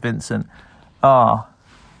choices, Vincent, are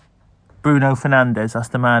Bruno Fernandes, that's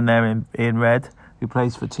the man there in red, who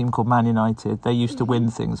plays for a team called Man United. They used to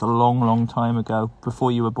win things a long, long time ago,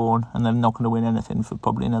 before you were born, and they're not going to win anything for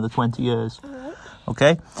probably another 20 years.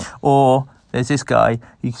 Okay? Or there's this guy,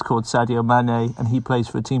 he's called Sadio Mane, and he plays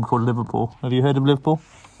for a team called Liverpool. Have you heard of Liverpool?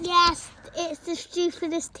 Yes, it's the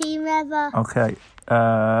stupidest team ever. Okay,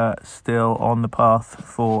 still on the path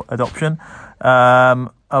for adoption.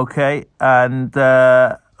 Okay, and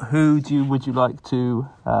who would you like to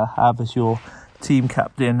have as your team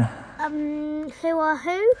captain? Who are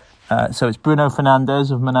who? So it's Bruno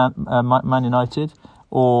Fernandes of Man United,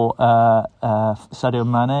 or Sadio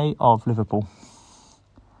Mane of Liverpool.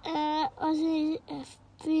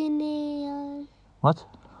 What?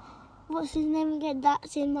 What's his name again?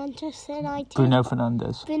 That's in Manchester United. Bruno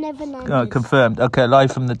Fernandes. Bruno Fernandes. Confirmed. Okay,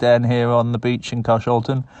 live from the den here on the beach in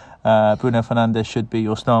Carshalton. Bruno Fernandes should be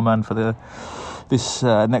your starman for this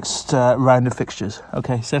next round of fixtures.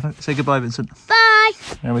 Okay, say goodbye, Vincent. Bye.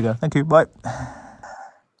 There we go. Thank you. Bye.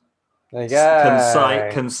 There you go.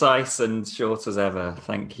 Concise and short as ever.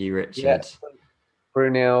 Thank you, Richard. Yeah.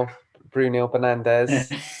 Bruno Fernandes.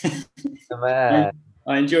 The man.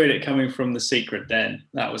 I enjoyed it coming from the secret den.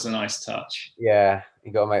 That was a nice touch. Yeah,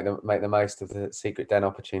 you got to make the most of the secret den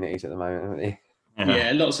opportunities at the moment, haven't you?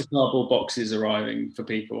 Yeah, lots of cardboard boxes arriving for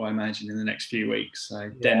people, I imagine, in the next few weeks. So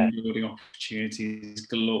den building opportunities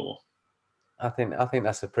galore. I think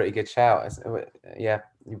that's a pretty good shout. Yeah,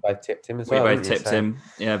 you both tipped him as well. We both tipped him.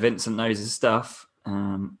 Yeah, Vincent knows his stuff.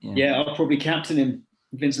 Yeah, I'll probably captain him.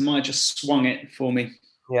 Vincent might have just swung it for me.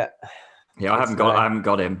 Yeah. Yeah, I haven't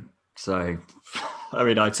got him. So, I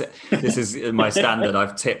mean, this is my standard.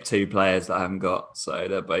 I've tipped two players that I haven't got, so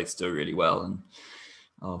they're both still really well, and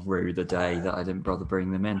I'll rue the day that I didn't bother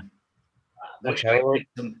bringing them in. Okay,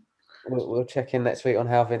 we'll check in next week on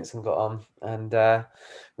how Vincent got on, and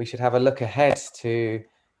we should have a look ahead to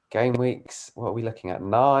game weeks. What are we looking at?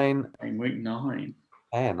 9. Game week 9.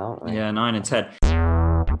 10, aren't we? Yeah, 9 and 10.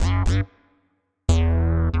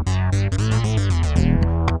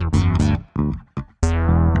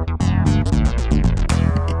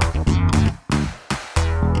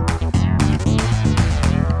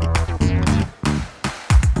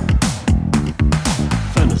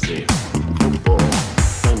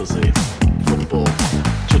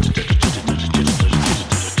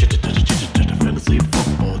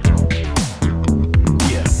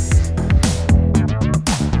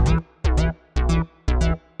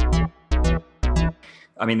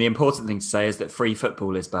 I mean, the important thing to say is that free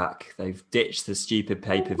football is back. They've ditched the stupid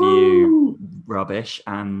pay-per-view rubbish,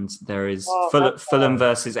 and there is Fulham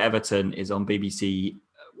versus Everton is on BBC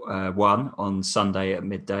One on Sunday at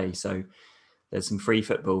midday. So there's some free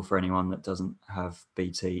football for anyone that doesn't have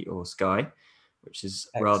BT or Sky, which is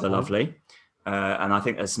rather lovely. And I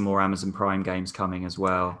think there's some more Amazon Prime games coming as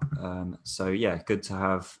well. So yeah, good to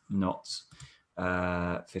have not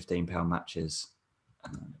 £15 matches.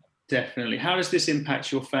 Definitely. How does this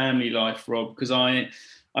impact your family life, Rob? Because I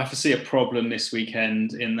foresee a problem this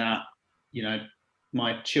weekend in that, you know,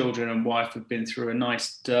 my children and wife have been through a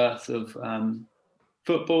nice dearth of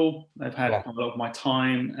football. They've had a lot of my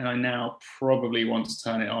time, and I now probably want to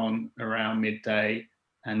turn it on around midday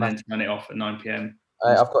and then turn it off at 9 p.m.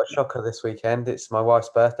 I've got a shocker this weekend. It's my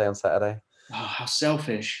wife's birthday on Saturday. Oh, how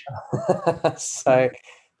selfish. So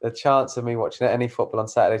the chance of me watching any football on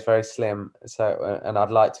Saturday is very slim. So, and I'd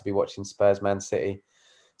like to be watching Spurs Man City.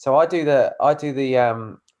 So I do the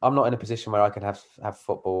I'm not in a position where I can have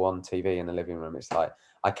football on TV in the living room. It's like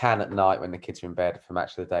I can at night when the kids are in bed for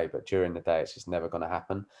match of the day, but during the day it's just never going to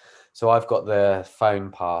happen. So I've got the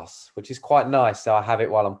phone pass, which is quite nice. So I have it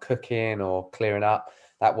while I'm cooking or clearing up.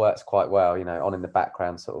 That works quite well, on in the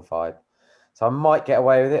background sort of vibe. So I might get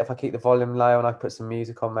away with it if I keep the volume low and I put some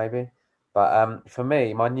music on maybe. But for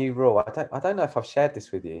me, my new rule, I don't know if I've shared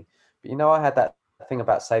this with you, but I had that thing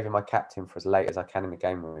about saving my captain for as late as I can in the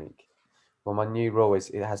game week. Well, my new rule is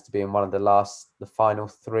it has to be in one of the final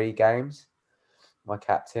 3 games, my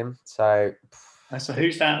captain. So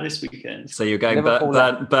who's that this weekend? So you're going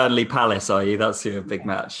Burnley Palace, are you? That's your big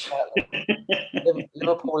match.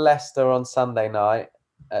 Liverpool Leicester on Sunday night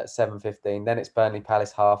at 7:15. Then it's Burnley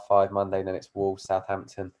Palace 5:30 Monday. Then it's Wolves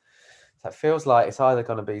Southampton. So it feels like it's either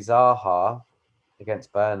going to be Zaha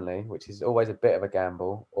against Burnley, which is always a bit of a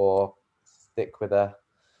gamble, or stick with a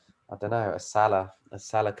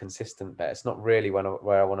Salah consistent bet. It's not really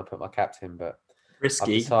where I want to put my captain, but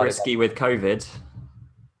risky with COVID.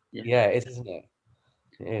 Yeah, it is, isn't it?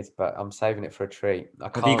 It is, but I'm saving it for a treat.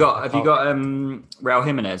 Have you got Raul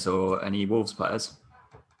Jimenez or any Wolves players?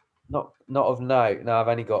 Not of note. No, I've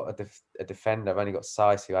only got a defender. I've only got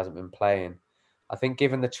Saiss, who hasn't been playing. I think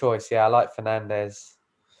given the choice, I like Fernandes.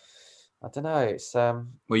 I don't know. It's well,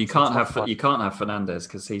 you can't have Fernandes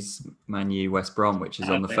because he's Man U West Brom, which is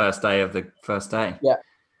on the first day of the first day. Yeah,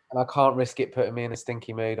 and I can't risk it putting me in a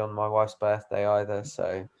stinky mood on my wife's birthday either.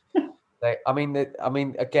 So,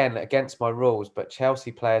 again, against my rules, but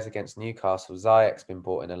Chelsea players against Newcastle. Ziyech's been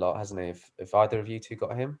bought in a lot, hasn't he? If either of you two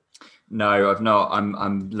got him? No, I've not.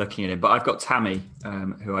 I'm looking at him, but I've got Tammy,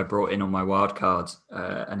 who I brought in on my wild card,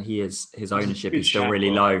 and his ownership is still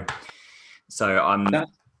really low. So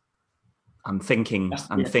I'm thinking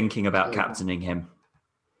about captaining him.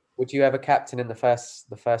 Would you ever captain in the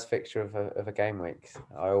first fixture of a game week?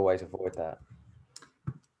 I always avoid that.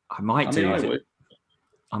 I might do.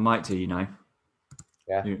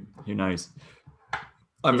 Yeah. Who knows?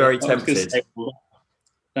 I'm very tempted.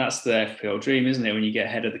 That's the FPL dream, isn't it? When you get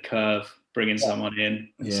ahead of the curve, bringing someone in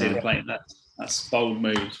and see the play. That's bold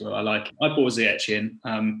moves. Well, I like it. I bought Ziyech in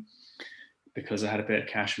because I had a bit of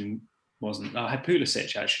cash and I had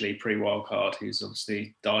Pulisic actually pre-wildcard, who's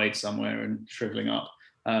obviously died somewhere and shriveling up.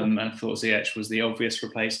 And I thought Ziyech was the obvious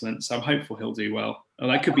replacement. So I'm hopeful he'll do well. Well,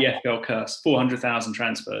 that could be FPL curse. 400,000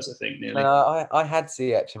 transfers, I think, nearly. I had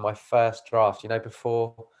Ziyech in my first draft,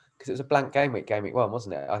 before, because it was a blank game week 1,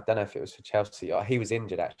 wasn't it? I don't know if it was for Chelsea. He was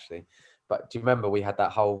injured, actually. But do you remember we had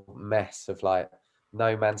that whole mess of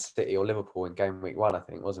no Man City or Liverpool in game week 1, I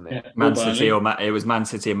think, wasn't it? Yeah. Man City it was Man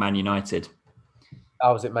City and Man United.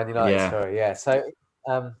 Oh, was it Man United? Yeah. Sorry, yeah. So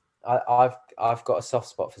I've got a soft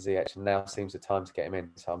spot for Ziyech, and now seems the time to get him in.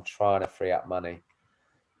 So I'm trying to free up money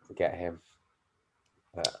to get him.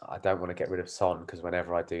 But I don't want to get rid of Son because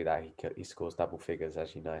whenever I do that, he scores double figures,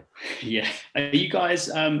 as you know. Yeah. Have you guys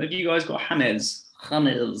got James?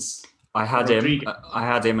 I had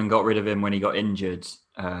him and got rid of him when he got injured,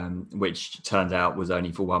 which turned out was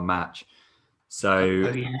only for one match.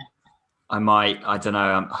 So I don't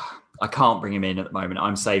know. I can't bring him in at the moment.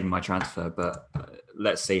 I'm saving my transfer, but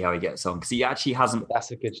let's see how he gets on because he actually hasn't. That's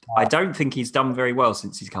a good start. I don't think he's done very well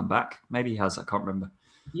since he's come back. Maybe he has. I can't remember.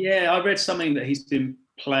 Yeah, I read something that he's been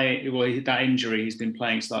playing. Well, that injury, he's been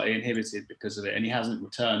playing slightly inhibited because of it, and he hasn't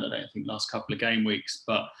returned. I don't think last couple of game weeks,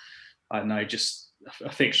 but I don't know, just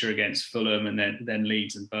a fixture against Fulham and then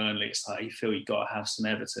Leeds and Burnley. It's like you feel you've got to have some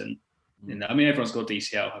Everton in there. I mean, everyone's got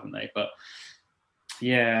DCL, haven't they? But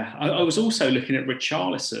yeah, I was also looking at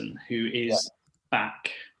Richarlison, who is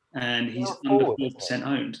back, and he's under 4%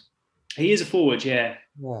 owned. He is a forward, yeah.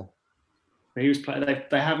 Yeah. But he was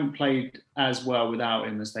they haven't played as well without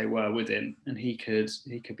him as they were with him, and he could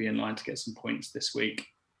be in line to get some points this week.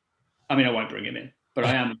 I mean, I won't bring him in, but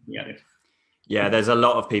I am looking at him. Yeah, there's a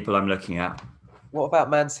lot of people I'm looking at. What about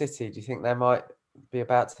Man City? Do you think they might be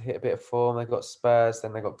about to hit a bit of form? They've got Spurs,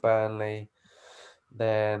 then they've got Burnley,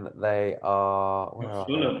 then they are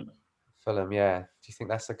Fulham, yeah. Do you think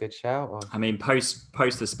that's a good shout? Or? I mean, post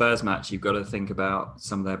the Spurs match, you've got to think about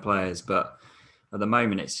some of their players, but at the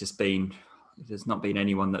moment, it's just there's not been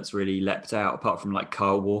anyone that's really leapt out apart from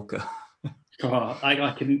Kyle Walker. God,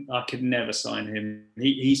 I could never sign him.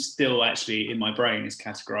 He's still actually in my brain is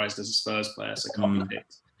categorised as a Spurs player, so can't be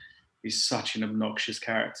picked. He's such an obnoxious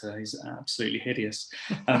character. He's absolutely hideous.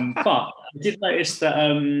 But I did notice that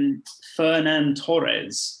Fernan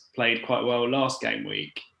Torres played quite well last game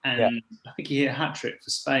week. And I think he hit a hat-trick for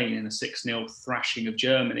Spain in a 6-0 thrashing of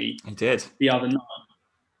Germany. He did. The other night.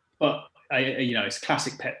 But, it's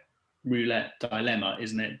classic pet roulette dilemma,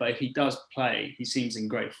 isn't it? But if he does play, he seems in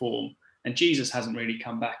great form. And Jesus hasn't really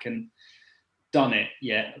come back and done it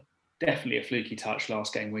yet. definitely a fluky touch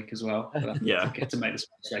last game week as well. Yeah. To get to make the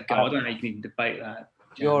Spurs go. I don't know how you can even debate that.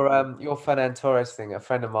 Your Fernan Torres thing. A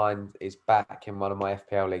friend of mine is back in one of my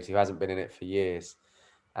FPL leagues who hasn't been in it for years,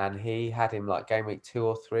 and he had him like game week 2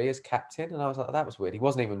 or 3 as captain, and I was like, that was weird. He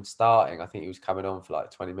wasn't even starting. I think he was coming on for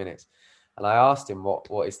like 20 minutes, and I asked him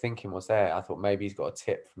what his thinking was there. I thought maybe he's got a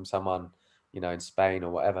tip from someone, in Spain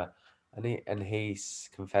or whatever, and he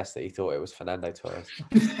confessed that he thought it was Fernando Torres.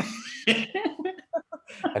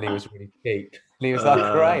 And he was really cheap. And he was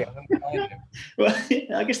like, great. Well,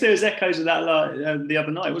 I guess there was echoes of that the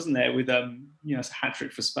other night, wasn't there? With it's a hat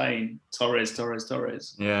trick for Spain. Torres.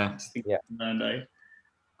 Yeah. Fernando.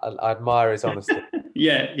 I admire his honesty.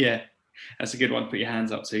 Yeah. That's a good one to put your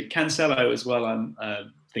hands up to. Cancelo as well, I'm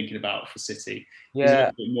thinking about for City. Yeah. He's a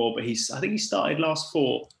little bit more, but I think he started last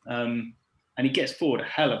 4. And he gets forward a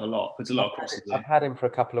hell of a lot. Puts a lot of crosses. I've had him for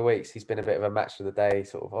a couple of weeks. He's been a bit of a match of the day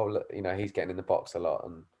sort of. Oh, look, he's getting in the box a lot,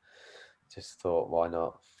 and just thought, why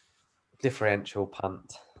not? Differential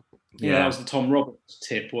punt. Yeah, that was the Tom Roberts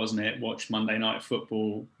tip, wasn't it? Watch Monday Night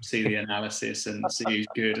Football, see the analysis, and see who's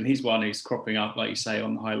good. And he's one who's cropping up, like you say,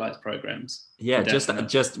 on the highlights programs. Yeah,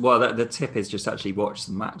 the tip is just actually watch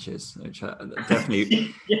some matches, which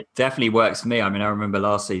definitely works for me. I mean, I remember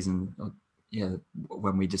last season.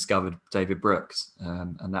 When we discovered David Brooks,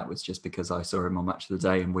 and that was just because I saw him on Match of the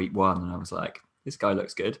Day in week 1, and I was like, this guy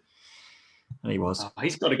looks good. And he was.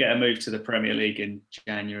 He's got to get a move to the Premier League in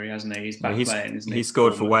January, hasn't he? He's back playing, isn't he? He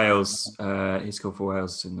scored for Wales. He scored for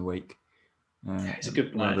Wales in the week. He's a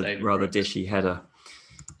good player, rather dishy header.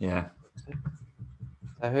 Yeah.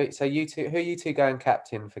 So you two, who are you two going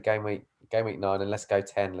captain for game week 9? And let's go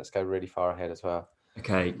 10. Let's go really far ahead as well.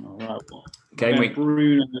 Okay. All right. Game week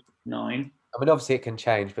Bruno 9. I mean, obviously it can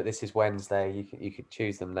change, but this is Wednesday. You could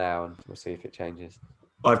choose them now, and we'll see if it changes.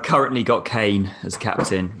 I've currently got Kane as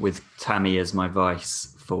captain with Tammy as my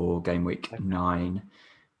vice for game week 9.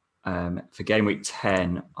 For game week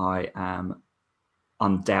 10, I am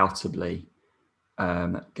undoubtedly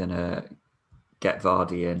going to get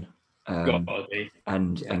Vardy in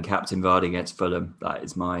and captain Vardy against Fulham. That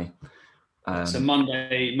is my... It's a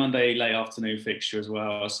Monday late afternoon fixture as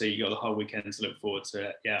well. So you got the whole weekend to look forward to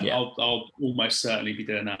it. Yeah. I'll almost certainly be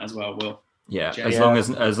doing that as well, Will. Yeah, as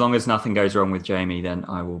long as nothing goes wrong with Jamie, then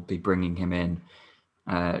I will be bringing him in,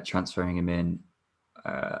 transferring him in,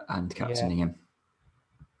 and captaining him.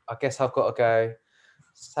 I guess I've got to go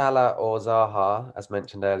Salah or Zaha, as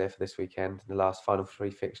mentioned earlier, for this weekend, the last final 3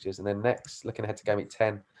 fixtures. And then next, looking ahead to game week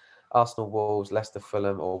 10, Arsenal, Wolves, Leicester,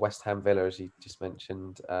 Fulham, or West Ham, Villa, as you just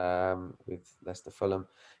mentioned, with Leicester, Fulham.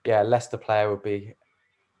 Yeah, Leicester player would be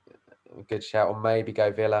a good shout, or maybe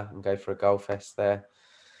go Villa and go for a goal fest there.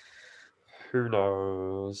 Who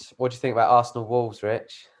knows? What do you think about Arsenal, Wolves,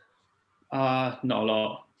 Rich? Not a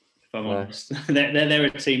lot, if I'm honest. They're a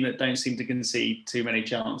team that don't seem to concede too many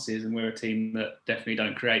chances, and we're a team that definitely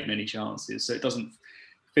don't create many chances. So it doesn't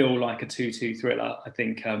feel like a 2-2 thriller. I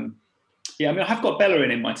think... I have got Bellerin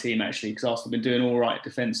in my team, actually, because Arsenal have been doing all right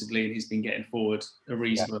defensively, and he's been getting forward a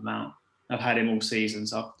reasonable amount. I've had him all season,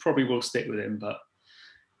 so I probably will stick with him. But,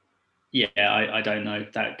 I don't know.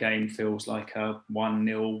 That game feels like a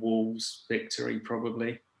 1-0 Wolves victory,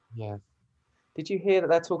 probably. Yeah. Did you hear that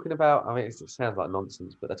they're talking about, I mean, it sounds like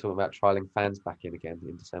nonsense, but they're talking about trialling fans back in again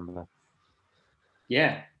in December?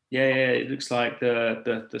 Yeah. It looks like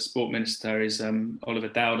the sport minister is Oliver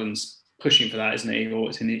Dowden's pushing for that, isn't he? Or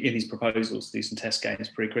it's in his proposals to do some test games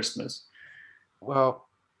pre-Christmas. Well,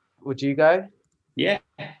 would you go? Yeah.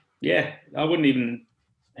 I wouldn't even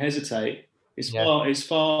hesitate. It's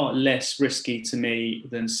far less risky to me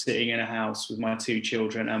than sitting in a house with my 2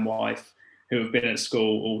 children and wife who have been at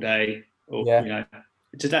school all day. Or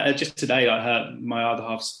today, I heard my other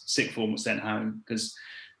half's sixth form was sent home because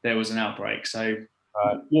there was an outbreak. So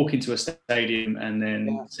walk into a stadium and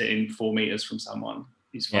then sitting 4 meters from someone.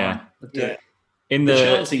 He's fine. Yeah. In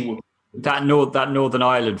that Northern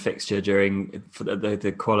Ireland fixture for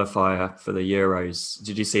the qualifier for the Euros,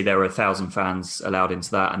 did you see there were 1,000 fans allowed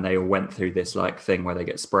into that, and they all went through this thing where they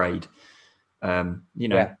get sprayed? Do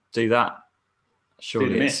that.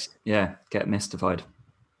 Surely get mystified.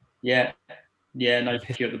 Yeah, no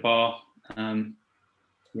queue at the bar.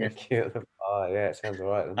 Queue at the bar. Yeah, it sounds all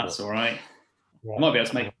right. That's all right. Yeah. I might be able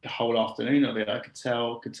to make a whole afternoon of it. I could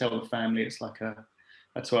tell the family it's like a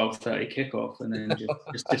 12:30 kickoff, and then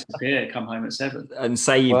just disappear, come home at 7. And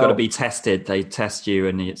say you've got to be tested, they test you,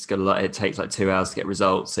 and it takes 2 hours to get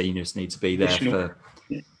results, so you just need to be there for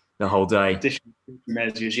the whole day. Additional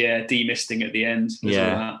measures, demisting at the end.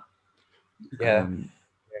 Yeah.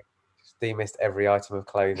 Just demist every item of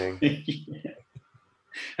clothing.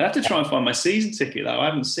 I have to try and find my season ticket though. I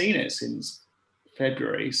haven't seen it since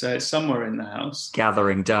February, so it's somewhere in the house.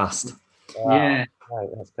 Gathering dust. Yeah. Right,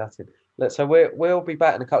 that's gutted. Look, so we'll be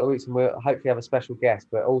back in a couple of weeks, and we'll hopefully have a special guest.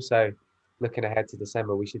 But also, looking ahead to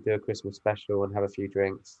December, we should do a Christmas special and have a few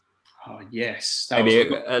drinks. Oh yes, Maybe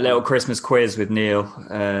a little Christmas quiz with Neil.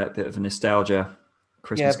 A bit of a nostalgia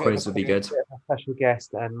Christmas quiz would be good. A special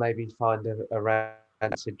guest, and maybe find a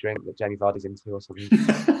rancid drink that Jamie Vardy's into or something.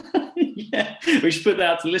 Yeah, we should put that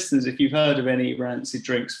out to listeners. If you've heard of any rancid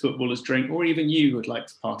drinks footballers drink, or even you would like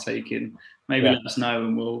to partake in, maybe let us know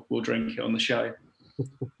and we'll drink it on the show.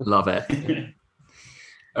 Love it.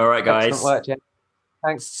 All right, guys. Excellent work, Jeff.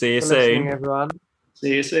 Thanks. See you for soon, listening, everyone.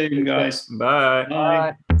 See you soon, guys. Bye.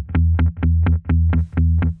 Bye.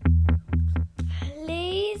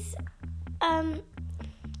 Please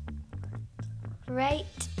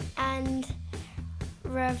rate and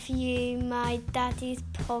review my daddy's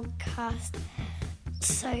podcast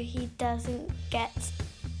so he doesn't get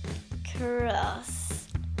cross.